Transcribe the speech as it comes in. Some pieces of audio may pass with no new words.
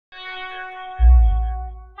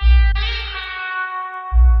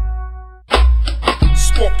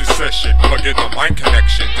session, plug in the mind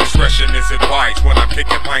connection. Discretion is advised when I'm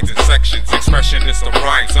kicking minds in sections. Expression is the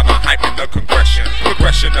rhymes, I'm not hyping the congression.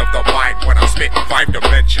 Progression of the mind when I'm spitting 5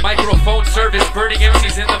 dimensions. Microphone service, burning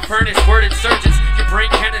MCs in the furnace. Word insurgents, your brain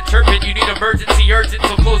can't interpret. You need emergency urgent,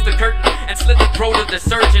 so close the curtain and slit the throat of the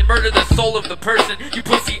surgeon. Murder the soul of the person. You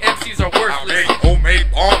pussy MCs are worthless.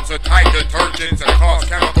 Homemade bombs are tied detergents and cause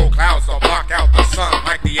chemical clouds to block out the sun,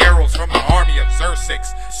 like the arrows from the army of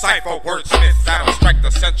Xerxes. Cypher wordsmiths that'll strike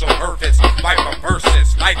the central nervous. Viper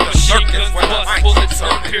verses, like the machine circus guns when the bust, mind's bullets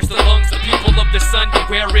uncertain. pierce the lungs. The people of the sun,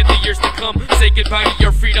 beware in the years to come. Say goodbye to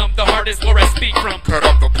your freedom. The heart is where I speak from. Cut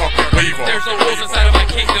up the punk and leave 'em. There's no rules inside of my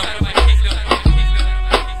kingdom.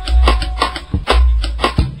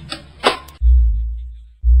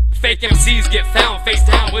 Fake MCs get found face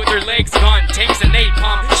down with their legs gone. Tanks and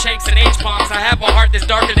napalm, shanks and H-bombs. I have a heart that's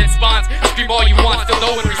darker than spawns. Scream all you want, still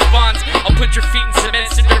no one responds. I'll put your feet in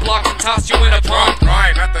cement, cinder blocks, and toss you in a pond. Drop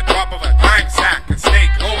rhyme at the drop of a dime sack and stay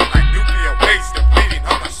glowing like nuclear waste depleting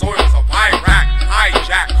on the soils of Iraq.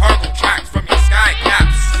 Hijack cargo tracks from your sky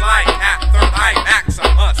caps. Slide cap, third eye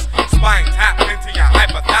Maximus. Spine tap into your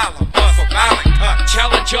hypothalamus. A violent cut.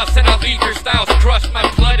 Challenge us and I'll leave your styles crushed. My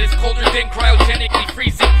blood is colder than cryogenically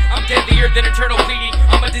freezing. I'm deadlier than eternal bleeding.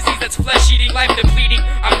 I'm a disease that's flesh eating, life depleting.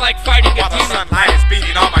 I'm like fighting a While the demon. sunlight is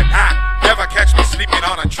beating on my back. Never catch me sleeping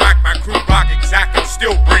on a